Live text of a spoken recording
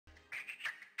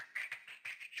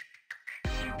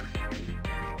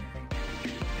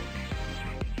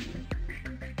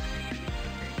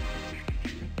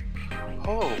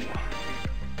Oh.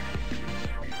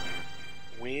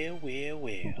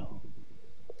 Well.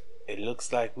 It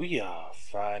looks like we are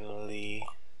finally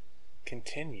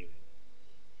continuing.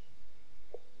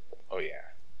 Oh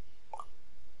yeah.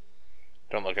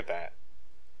 Don't look at that.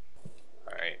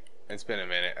 Alright. It's been a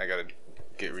minute. I gotta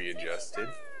get readjusted.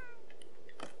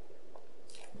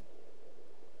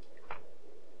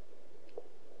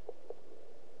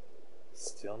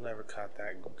 Still never caught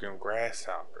that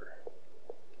grasshopper.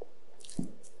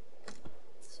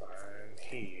 So I'm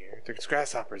here. There's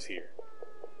grasshoppers here.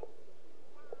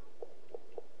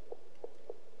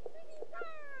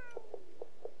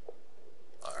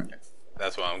 Alright.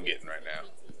 That's what I'm getting right now.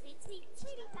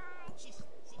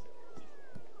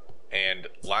 And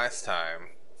last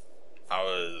time, I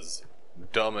was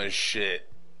dumb as shit.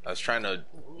 I was trying to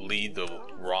lead the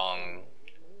wrong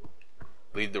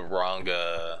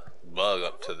bug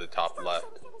up to the top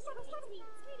left.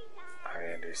 I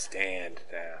understand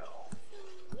now.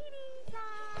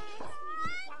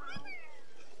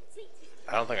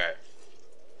 I don't think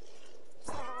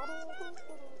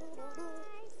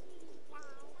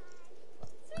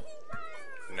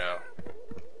No.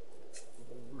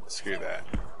 Screw that.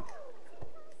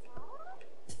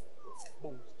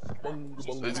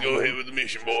 Let's go ahead with the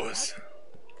mission, boys.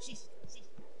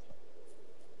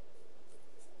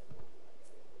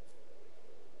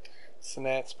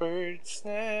 Snacksburg.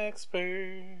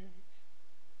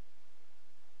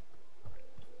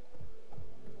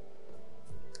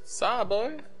 Saw,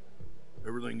 boy.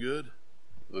 Everything good?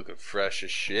 Looking fresh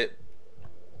as shit.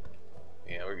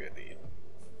 Yeah, we're good, dude.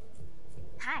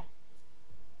 Hi.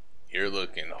 You're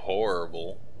looking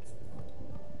horrible.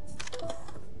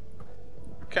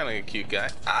 Kind of a cute guy.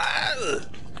 Ah!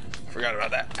 Forgot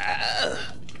about that.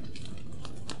 Ah!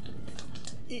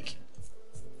 Eek.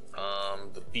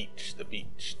 The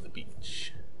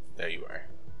beach. There you are.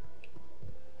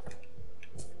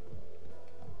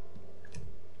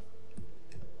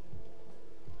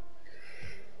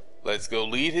 Let's go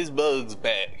lead his bugs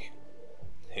back.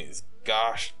 His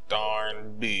gosh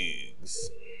darn bugs.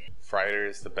 Frighter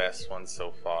is the best one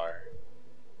so far.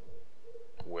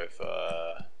 With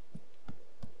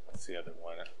what's the other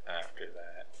one after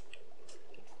that?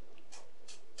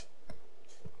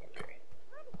 Okay.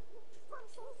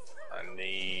 I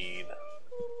need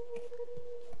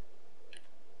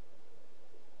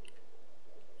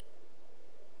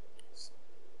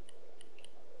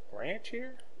ranch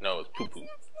here? No, it's Poo Poo.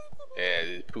 Yeah,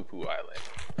 it's Poo Poo Island.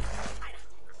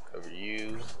 Cover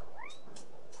you.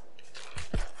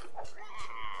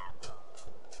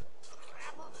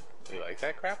 You like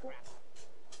that crapple?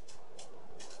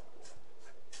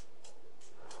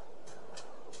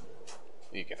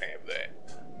 You can have that.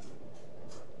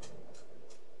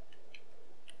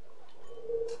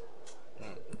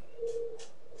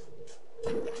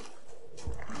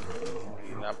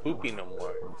 He's not poopy no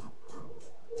more.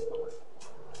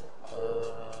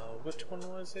 Which one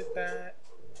was it that?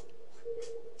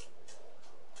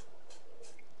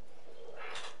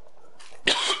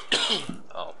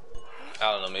 Oh,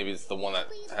 I don't know. Maybe it's the one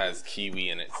that has kiwi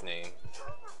in its name.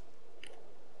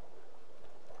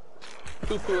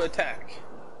 Poo Poo attack.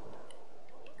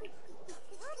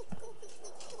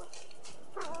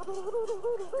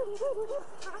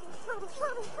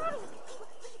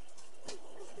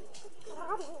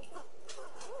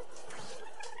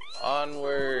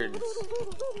 Onwards.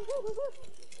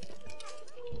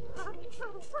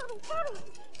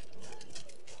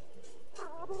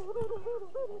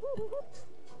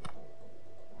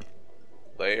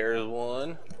 There's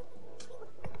one.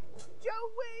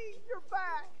 Joey, you're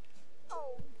back.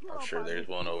 Oh, I'm sure there's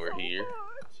one over here.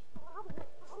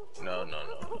 No.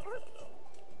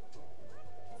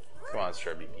 Come on,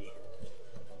 Strawberry Bee.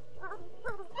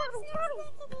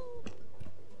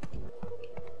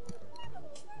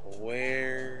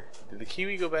 Where did the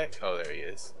kiwi go back? Oh, there he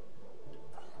is.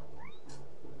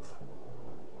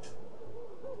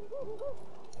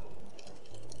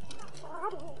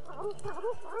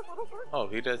 Oh,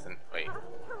 he doesn't. Wait.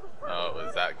 Oh, it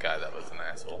was that guy that was an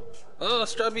asshole. Oh,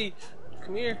 Stubby,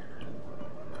 come here.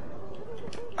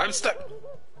 I'm stuck.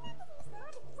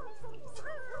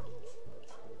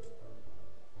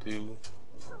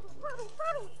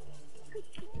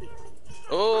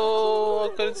 Oh,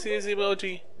 I couldn't see his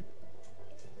emoji.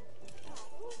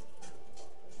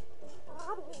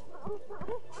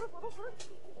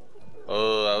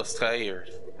 Oh, I was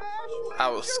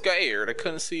scared. I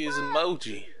couldn't see his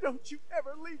emoji. Don't you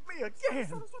ever leave me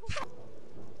again.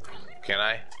 Can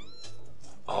I?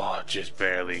 Oh, just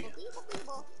barely.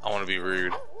 I want to be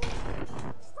rude.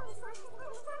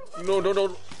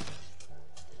 No.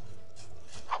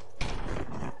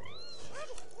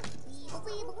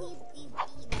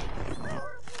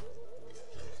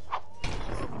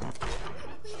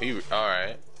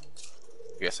 Alright.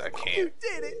 Guess I You can't.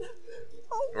 did it!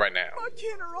 Oh, Right now. my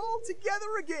kin are all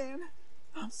together again.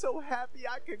 I'm so happy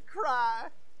I could cry.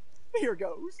 Here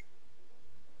goes.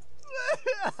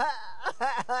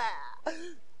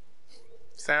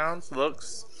 Sounds,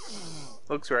 looks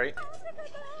right.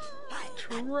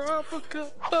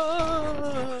 Tropical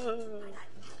bug.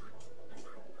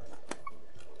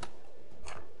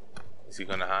 Is he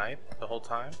gonna hide the whole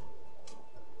time?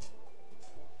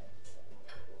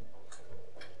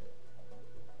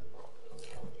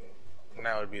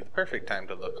 Now would be the perfect time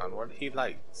to look on what he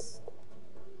likes.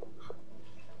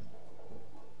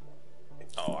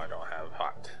 Oh, I don't have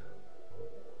hot.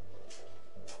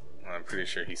 I'm pretty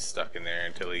sure he's stuck in there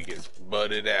until he gets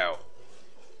butted out.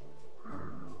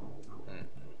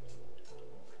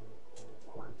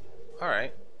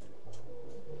 Alright.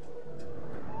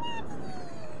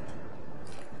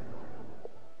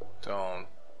 Don't.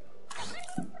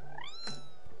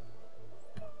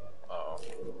 Oh.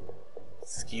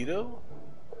 Skeeto?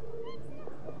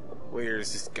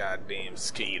 Where's this goddamn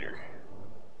skater?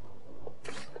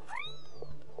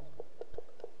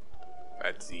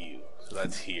 That's you. So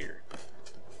that's here.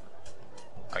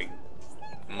 I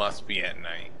must be at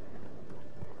night.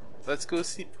 Let's go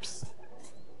see. Psst.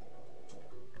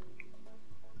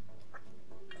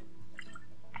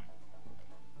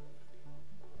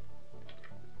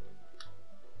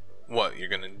 What, you're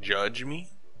gonna judge me?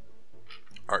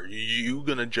 Are you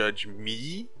gonna judge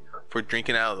me for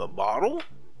drinking out of the bottle?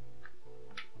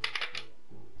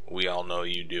 We all know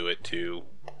you do it too.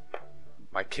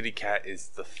 My kitty cat is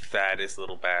the fattest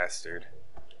little bastard.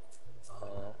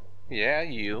 Yeah,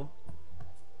 you.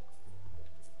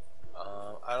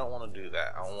 I don't want to do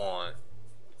that. I want.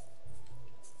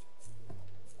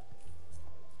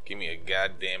 Give me a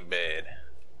goddamn bed.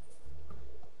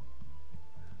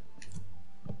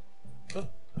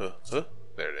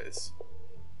 There it is.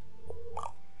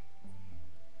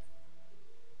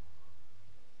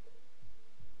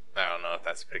 I don't know if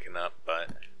that's picking up,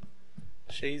 but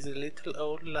she's a little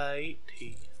old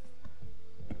lady.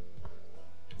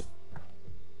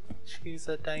 She's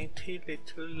a dainty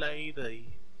little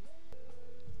lady.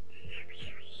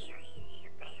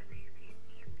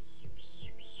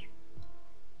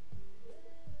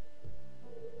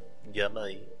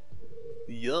 Yummy.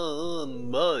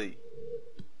 Yummy.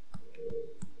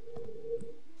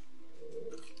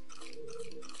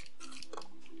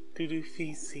 Doo-doo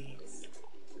feces.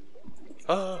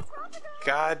 Oh,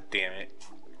 god damn it.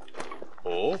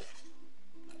 Oh.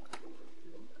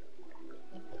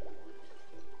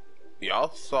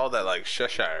 Y'all saw that like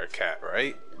Cheshire cat,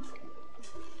 right?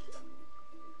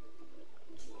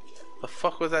 The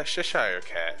fuck was that Cheshire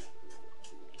cat?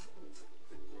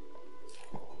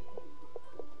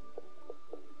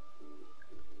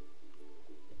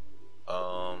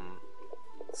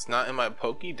 It's not in my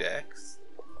Pokédex.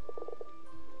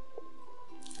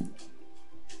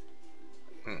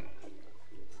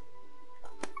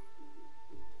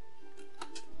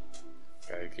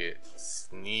 Gotta get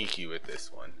sneaky with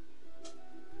this one.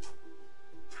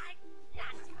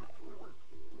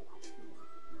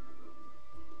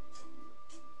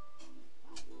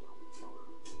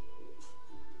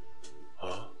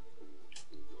 Huh?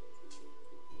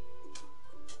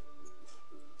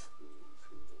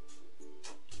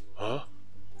 Huh?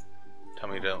 Tell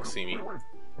me he don't see me.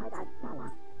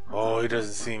 Oh, he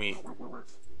doesn't see me.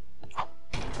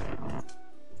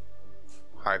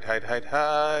 Hide, hide, hide,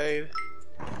 hide.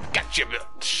 Gotcha,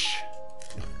 bitch.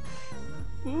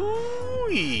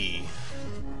 Ooh-wee.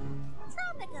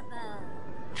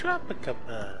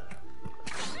 Tropicaba.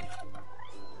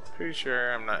 Pretty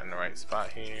sure I'm not in the right spot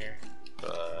here,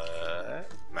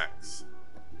 but Max.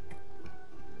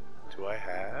 Do I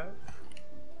have?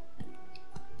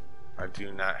 I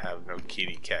do not have no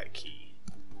kitty cat key.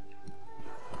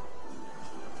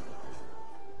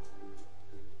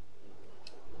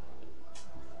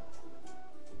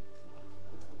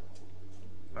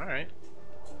 Alright.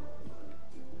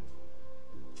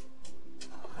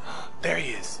 There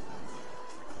he is.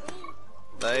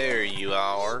 There you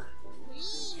are.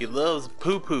 He loves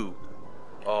poo-poo.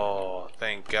 Oh,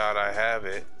 thank God I have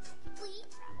it.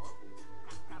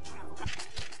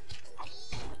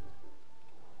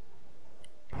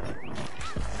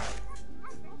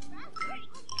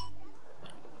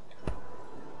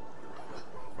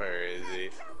 Where is he?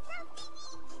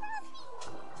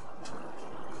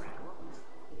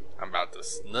 I'm about to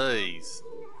sneeze.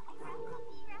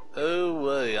 Oh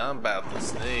wait, I'm about to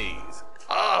sneeze.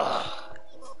 Ah!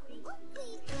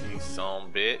 You son of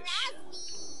a bitch.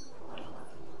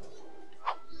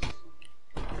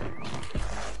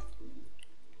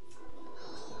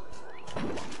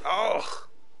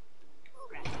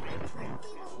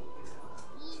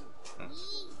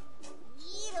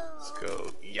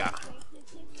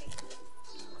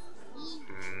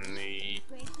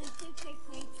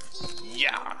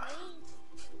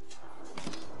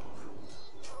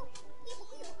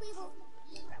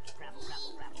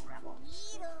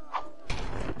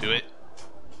 Do it.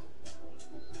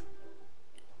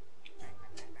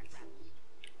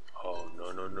 Oh,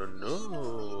 no, no, no,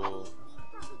 no.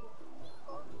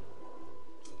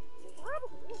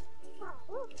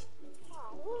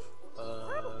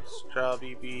 Straw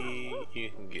BB, you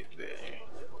can get there.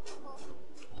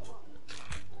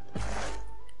 I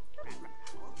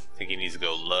think he needs to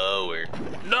go lower.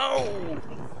 No!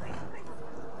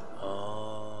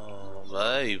 Oh,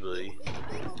 baby.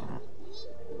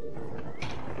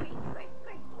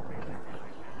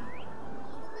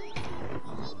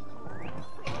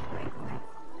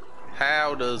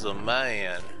 How does a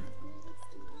man...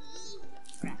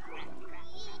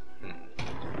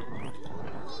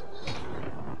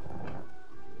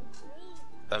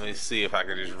 Let me see if I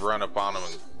can just run up on him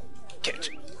and catch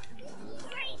him.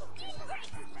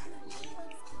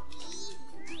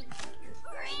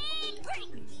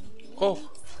 Oh,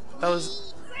 that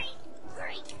was...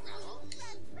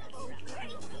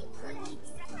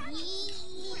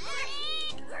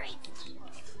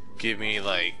 Give me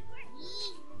like...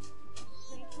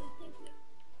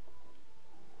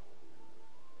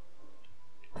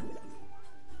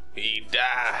 He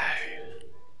died.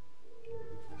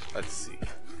 Let's see.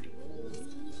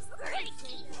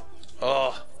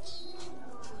 Oh.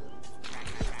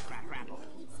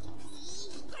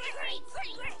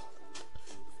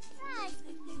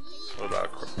 What about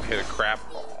hit a crap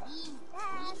ball?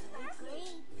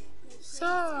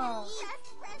 So.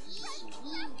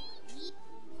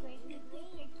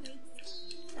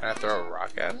 Can I throw a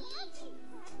rock at him?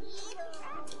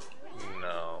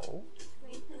 No.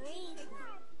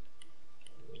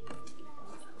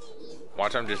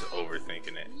 Watch, I'm just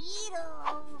overthinking it.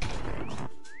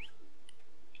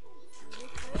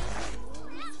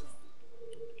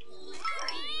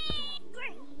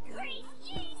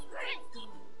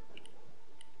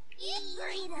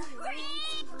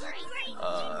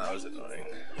 That was annoying.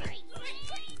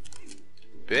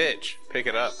 Bitch, pick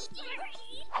it up.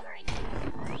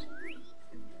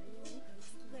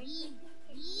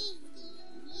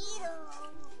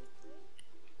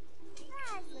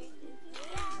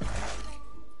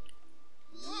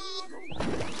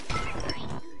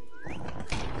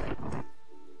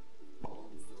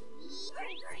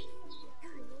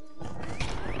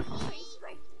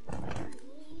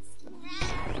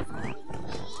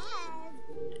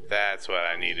 That's what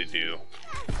I need to do.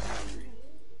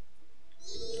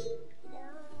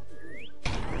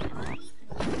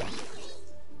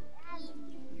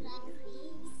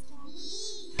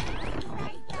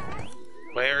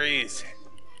 Where is it?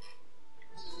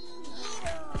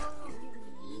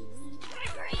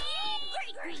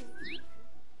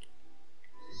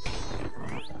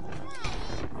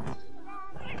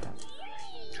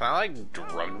 Can I like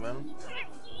drug them?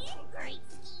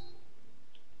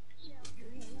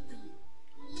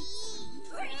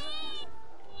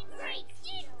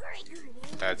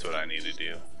 That's what I need to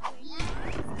do.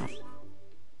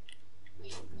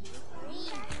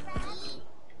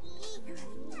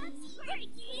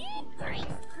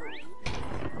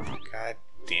 God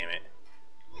damn it.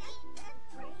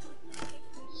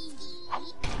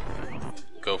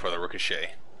 Go for the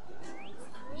ricochet.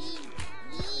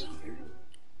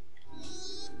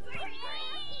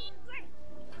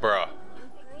 Bruh.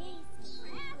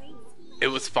 It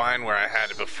was fine where I had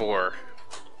it before.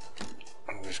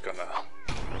 I'm just gonna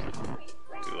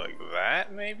do like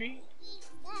that, maybe?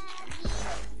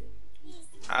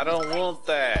 I don't want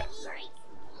that.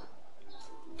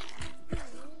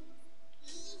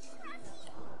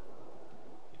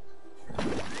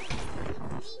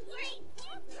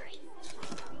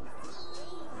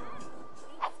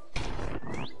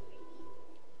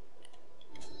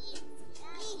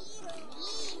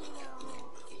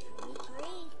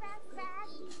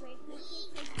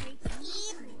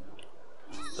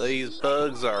 These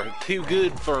bugs are too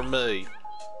good for me.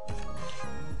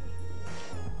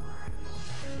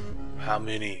 How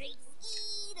many?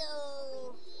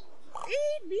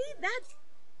 Feed me that.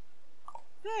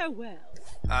 Farewell.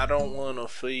 I don't want to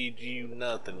feed you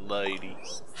nothing, lady.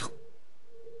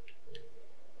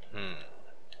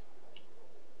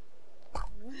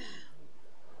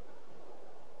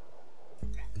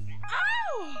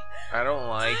 Oh! I don't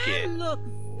like it. Look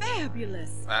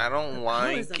fabulous. I don't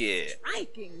like it.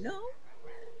 Striking, no?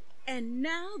 And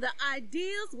now the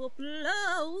ideals will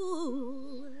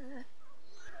flow.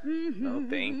 No,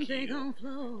 thank They you. gon'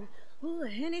 flow. Ooh,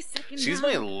 any second She's now.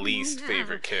 my least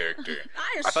favorite character.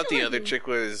 I I thought the assure other you. chick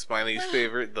was my least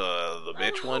favorite, the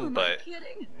bitch Oh, one, am I but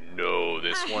kidding? no,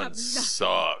 this I have one nothing.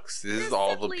 sucks. This is There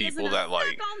all the simply people isn't a that like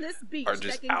sack on this beach are that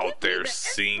just can give me out there the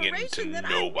singing to inspiration that I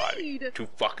nobody, need. to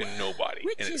fucking nobody,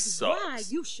 Which and it is sucks. why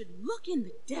you should look in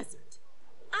the desert.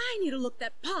 I need a look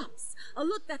that pops, a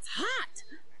look that's hot.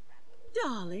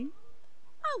 Darling,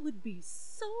 I would be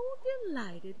so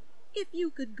delighted if you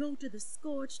could go to the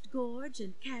scorched gorge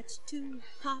and catch 2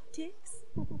 pop ticks.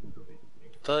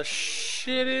 The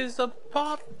shit is a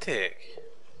pop tick.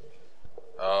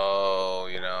 Oh,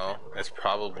 you know, it's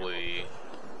probably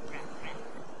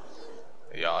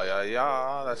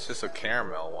yeah. That's just a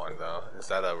caramel one, though. Is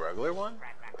that a regular one?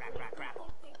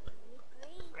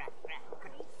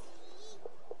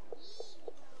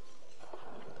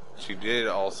 She did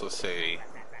also say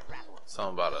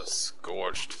something about a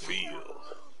scorched field.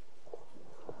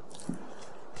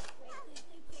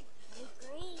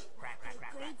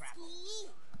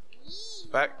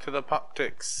 Back to the pop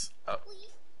ticks. Oh.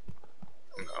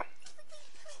 No.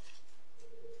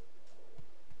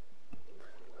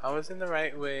 I was in the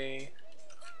right way.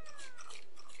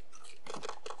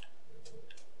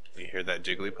 You hear that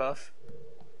Jigglypuff?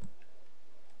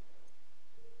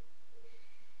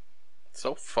 It's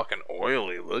so fucking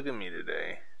oily. Look at me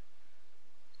today.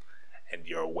 And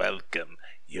you're welcome.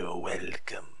 You're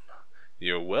welcome.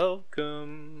 You're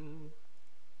welcome.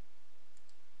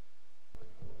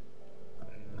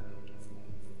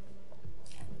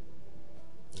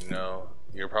 No,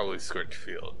 you're probably scorched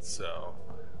field, so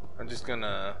I'm just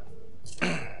gonna.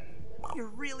 You're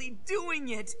really doing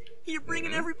it. You're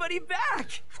bringing everybody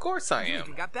back. Of course I You am.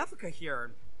 even got Bethleca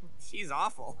here. She's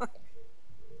awful.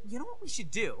 You know what we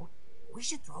should do? We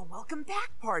should throw a welcome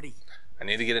back party. I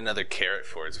need to get another carrot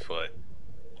for his foot.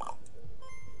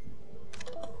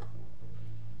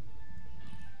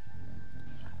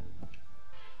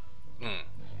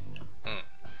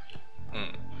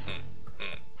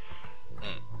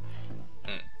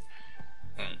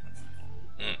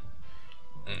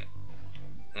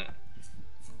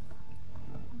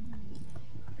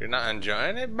 You're not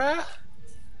enjoying it, bruh?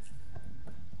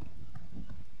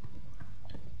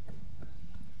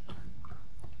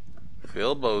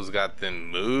 Philbo's got them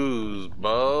moves,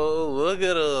 bro. Look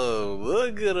at him.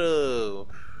 Look at him.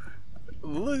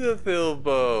 Look at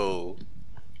Philbo.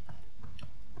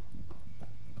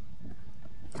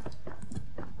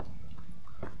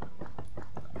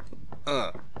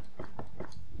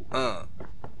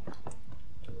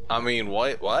 I mean,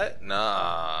 what?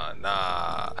 Nah.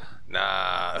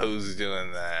 Who's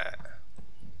doing that?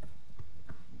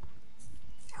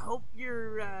 Hope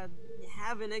you're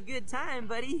having a good time,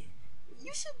 buddy.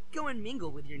 You should go and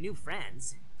mingle with your new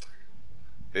friends.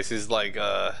 This is like,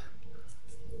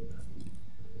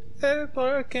 they're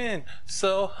working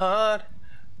so hard.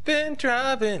 Been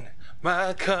driving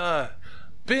my car.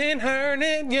 Been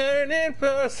hurting, yearning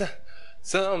for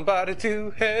somebody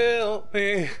to help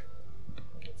me.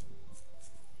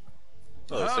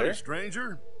 Hello, Howdy, sir.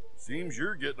 stranger. Seems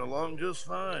you're getting along just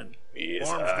fine. Yes,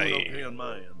 Farm's I doing am. okay on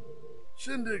my end.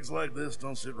 Shindigs like this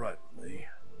don't sit right with me.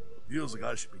 Feels like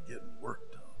I should be getting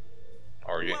work done.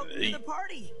 Are you Welcome gonna to eat? the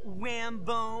party,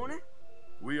 Whambone.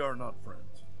 We are not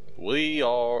friends. We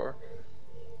are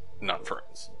not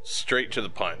friends. Straight to the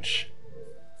punch.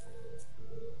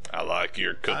 I like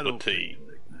your I cup don't of take tea.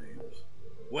 nicknames.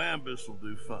 Wambus will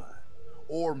do fine.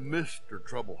 Or Mr.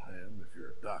 Troubleham if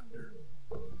you're a doctor.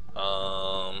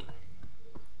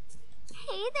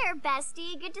 Hey there,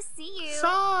 bestie. Good to see you.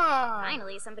 Sigh.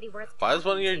 Finally, somebody worth Why is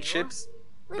one of talking your to. chips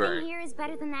Living burnt? here is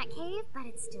better than that cave, but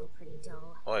it's still pretty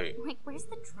dull. Wait. Like, where's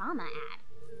the drama at?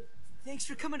 Thanks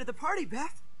for coming to the party,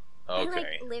 Beth. I,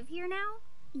 Okay. live here now?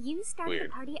 You started Weird.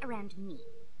 the party around me.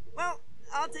 Well,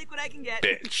 I'll take what I can get.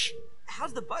 Bitch.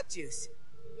 How's the butt juice?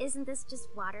 Isn't this just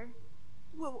water?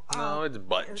 Well, No, it's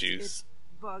butt it's juice.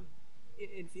 bug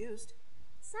infused.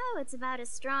 So, it's about as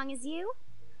strong as you?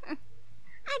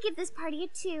 I give this party a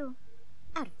 2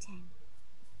 out of 10.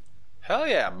 Hell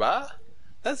yeah, bruh.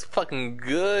 That's fucking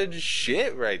good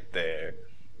shit right there.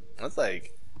 That's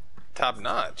like top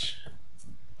notch.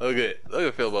 Look at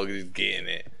Philbo just getting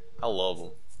it. I love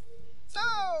him.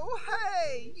 Oh,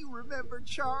 hey, you remember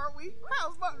Charlie?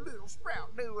 How's my little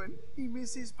sprout doing? He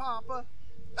miss his papa?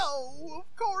 Oh,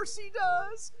 of course he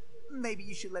does. Maybe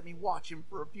you should let me watch him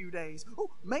for a few days.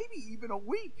 Oh, maybe even a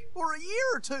week or a year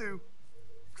or 2.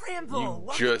 Granville, You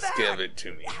welcome just back. gave it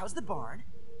to me. How's the barn?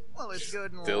 Well, it's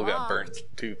good and Still got locked. burnt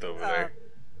tooth over there.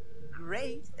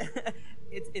 Great.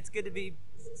 it's good to be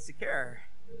secure.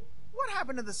 What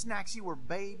happened to the snacks you were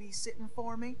babysitting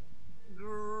for me?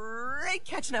 Great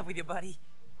catching up with you, buddy.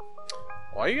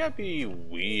 Why you gotta be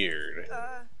weird?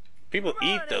 People Come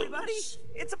eat on, those. everybody.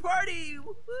 It's a party.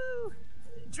 Woo!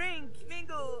 Drink,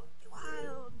 mingle,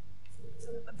 wild.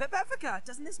 Beffica,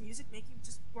 doesn't this music make you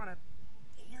just want to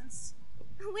dance?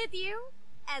 With you?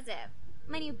 As if.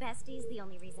 My new bestie's the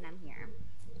only reason I'm here.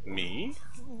 Me?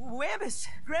 Wambus,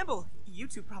 Gramble, you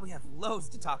two probably have loads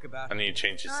to talk about. I need to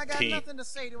change his I got teeth. nothing to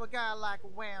say to a guy like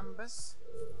Wambus.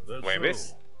 That's Wambus?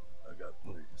 so. I got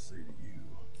plenty to say to you.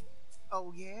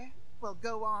 Oh, yeah? Well,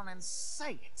 go on and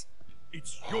say it.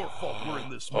 It's your fault we're in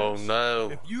this mess. Oh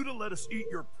no. If you'd have let us eat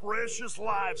your precious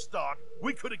livestock,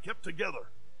 we could have kept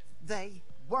together. They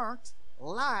weren't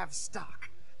livestock.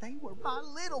 They were my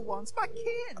little ones, my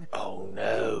kin. Oh You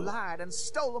no. lied and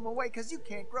stole them away because you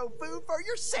can't grow food for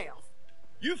yourself.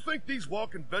 You think these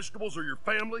walking vegetables are your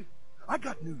family? I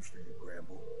got news for you,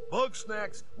 Gramble.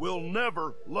 Bugsnax will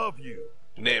never love you.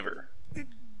 Never.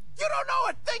 You don't know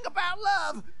a thing about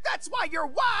love. That's why your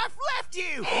wife left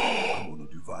you. I'm gonna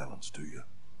do violence to you.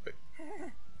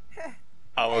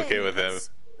 I'm okay with him.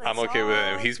 I'm okay with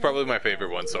him. He's probably my favorite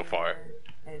one so far.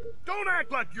 Don't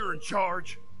act like you're in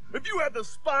charge. If you had the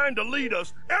spine to lead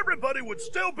us, everybody would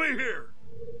still be here.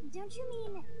 Don't you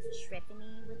mean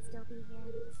Triffany would still be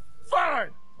here? Fine!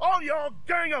 All y'all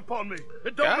gang up on me.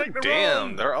 It don't God make me damn,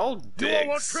 wrong. they're all You all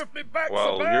want dicks. Triffany back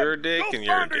Well, so bad? you're a dick Go and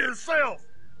you're a find her dick. yourself.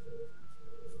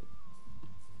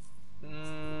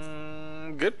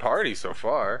 Good party so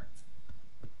far.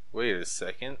 Wait a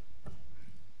second.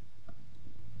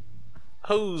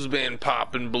 Who's been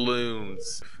popping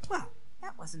balloons? Well,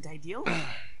 that wasn't ideal.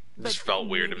 Just felt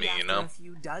weird to maybe me, you after know? a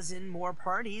few dozen more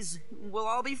parties, we'll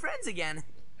all be friends again.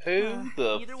 Who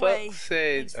the Either fuck way,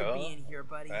 said? thanks for being here,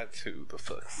 buddy. That's who the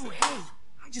fuck Oh, said. hey,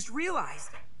 I just realized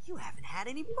you haven't had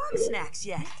any Bugsnax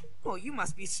yet. Oh, you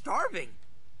must be starving.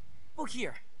 Oh,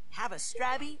 here, have a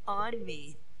Strabby on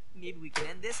me. Maybe we can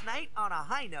end this night on a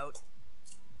high note.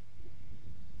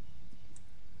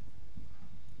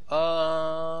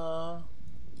 Uh,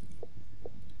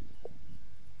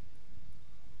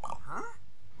 Huh?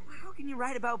 How can you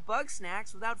write about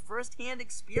Bugsnax without first-hand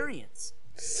experience?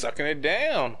 sucking it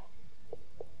down.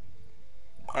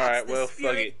 All right, the well, fuck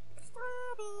spirit. it.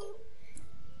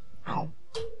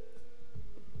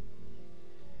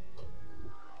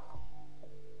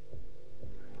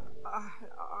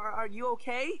 Are you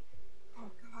okay?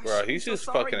 Oh gosh, Bro, I'm he's so just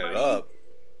sorry, fucking it buddy. up.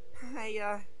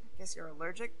 I guess you're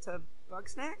allergic to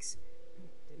Bugsnax?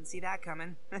 Didn't see that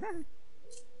coming.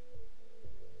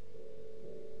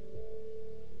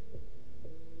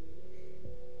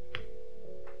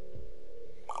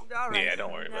 All right. Yeah,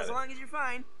 don't worry about As it. long as you're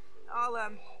fine, I'll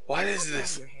Why I'll does comb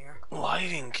this your hair.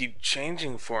 lighting keep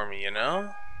changing for me, you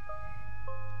know?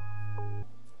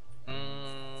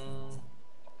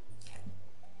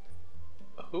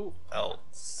 Who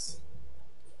else?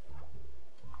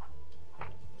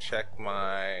 Check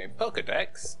my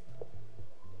Pokedex.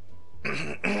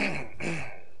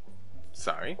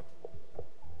 Sorry.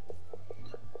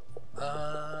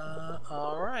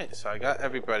 Alright, so I got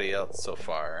everybody else so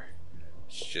far.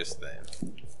 It's just them.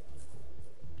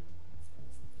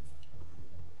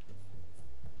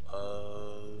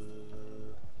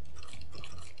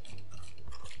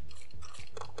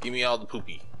 Give me all the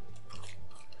poopy.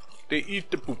 They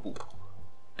eat the poo poo.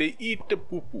 They eat the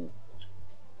poo poo.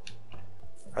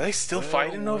 Are they still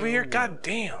fighting over here? God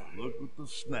damn. Look what the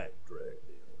snack dragged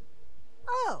in.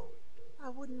 Oh, I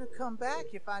wouldn't have come back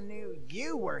if I knew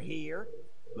you were here.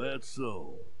 That's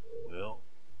so. Well,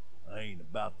 I ain't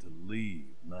about to leave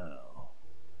now.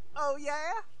 Oh,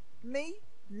 yeah? Me?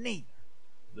 Neither.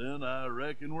 Then I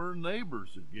reckon we're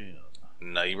neighbors again.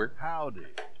 Neighbor. Howdy,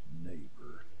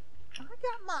 neighbor. I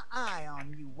got my eye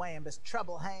on you, Wambus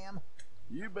Troubleham.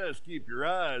 You best keep your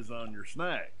eyes on your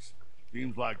snacks.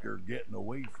 Seems like they're getting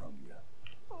away from you.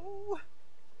 Oh,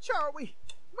 Charlie,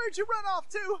 where'd you run off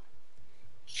to?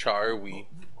 Charwie.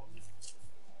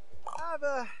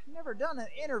 I've never done an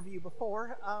interview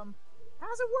before.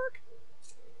 How's it work?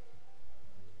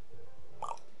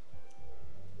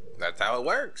 That's how it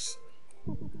works.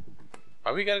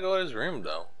 Why we gotta go to his room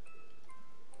though?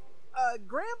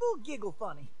 Gramble Giggle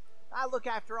Funny. I look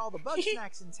after all the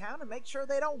Bugsnax in town and make sure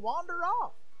they don't wander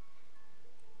off.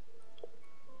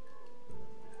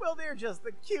 Well, they're just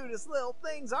the cutest little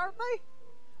things, aren't they?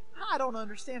 I don't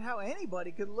understand how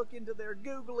anybody could look into their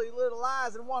googly little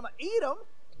eyes and want to eat them.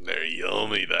 They're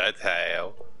yummy, that's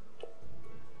how.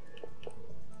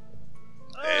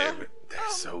 They're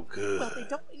so good. Well, they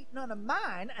don't eat none of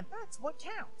mine, and that's what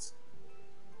counts.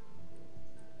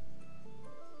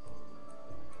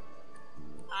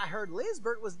 I heard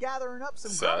Lizbert was gathering up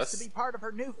some grubs to be part of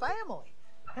her new family,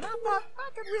 and I thought I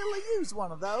could really use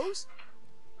one of those.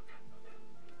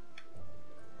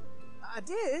 I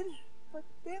did, but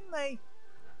then they...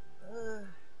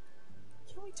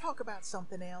 can we talk about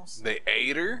something else? They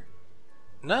ate her?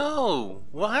 No!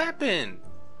 What happened?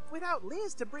 Without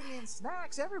Liz to bring in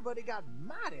snacks, everybody got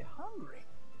mighty hungry.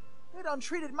 They done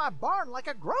treated my barn like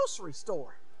a grocery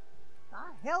store.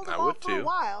 I held them off for a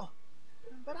while,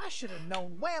 but I should have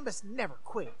known Wambus never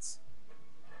quits.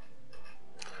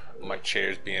 My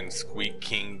chair's being Squeak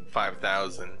King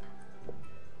 5000.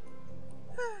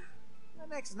 The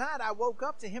next night I woke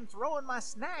up to him throwing my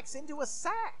snacks into a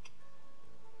sack.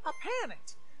 I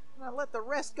panicked, and I let the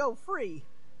rest go free.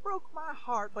 Broke my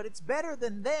heart, but it's better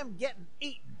than them getting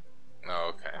eaten.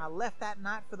 Oh, okay. I left that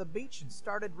night for the beach and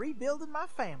started rebuilding my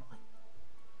family.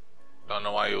 Don't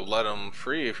know why you let him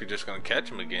free if you're just gonna catch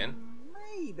him again.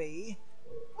 Maybe.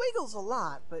 Wiggles a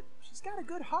lot, but she's got a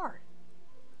good heart.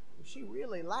 If she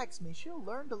really likes me, she'll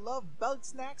learn to love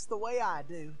Bugsnax the way I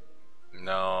do.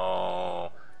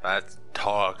 No, that's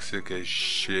toxic as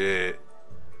shit.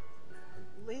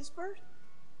 Lizbert?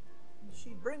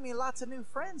 She'd bring me lots of new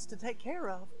friends to take care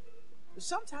of.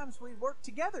 Sometimes we'd work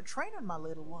together training my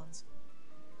little ones.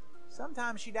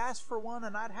 Sometimes she'd ask for one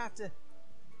and I'd have to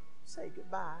say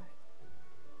goodbye.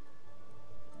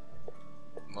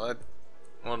 What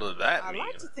does that mean? I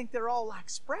like to think they're all like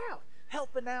Sprout,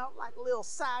 helping out like little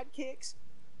sidekicks.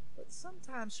 But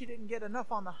sometimes she didn't get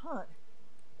enough on the hunt.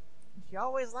 She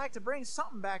always liked to bring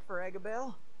something back for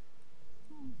Eggabell.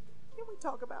 Can we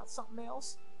talk about something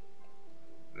else?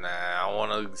 Nah, I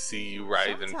want to see you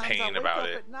writhe in pain about it. Sometimes I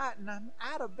wake up at night and I'm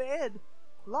out of bed,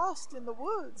 lost in the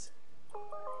woods.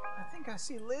 I think I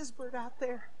see Lizbert out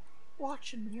there,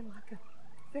 watching me like a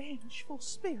vengeful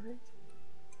spirit.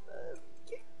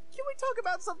 Can we talk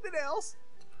about something else?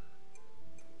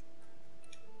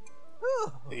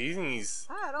 He's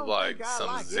I don't like think I some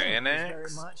like interviews very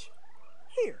Xanax. much.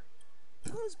 Here,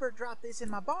 Lizbert dropped this in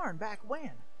my barn back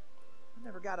when. I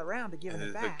never got around to giving it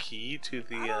Is back. the key to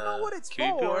the I don't know what it's key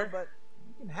for, door? but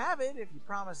you can have it if you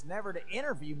promise never to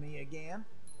interview me again.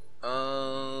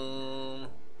 Can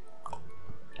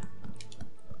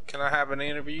I have an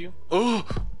interview?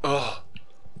 Oh,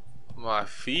 my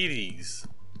feeties.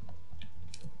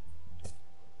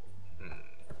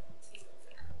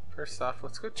 First off,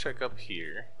 let's go check up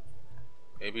here.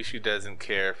 Maybe she doesn't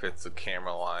care if it's a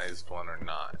caramelized one or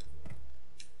not.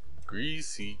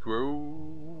 Greasy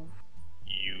Grove.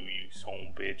 You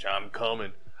son bitch, I'm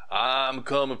coming. I'm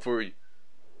coming for you.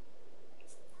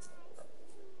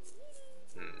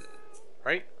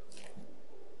 Right?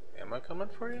 Am I coming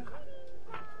for you?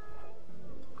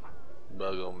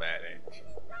 Bug-o-matic.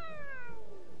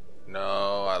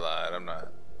 No, I lied, I'm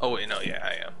not. Oh wait, no, yeah,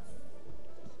 I am.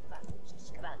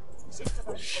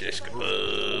 Shishka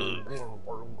bug.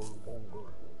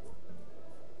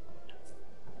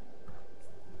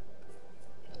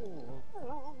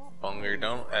 Bunger,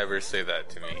 don't ever say that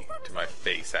to me. To my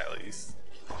face, at least.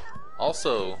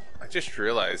 Also, I just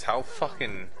realized how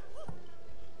fucking...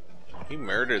 He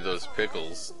murdered those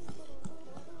pickles.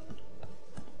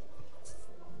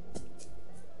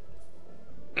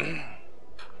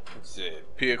 What's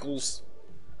it? Pickles?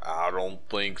 I don't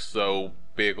think so,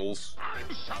 Pickles.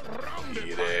 I'm surrounded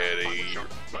Get by outta a bunch here.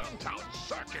 of burnt-out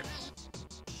circuits.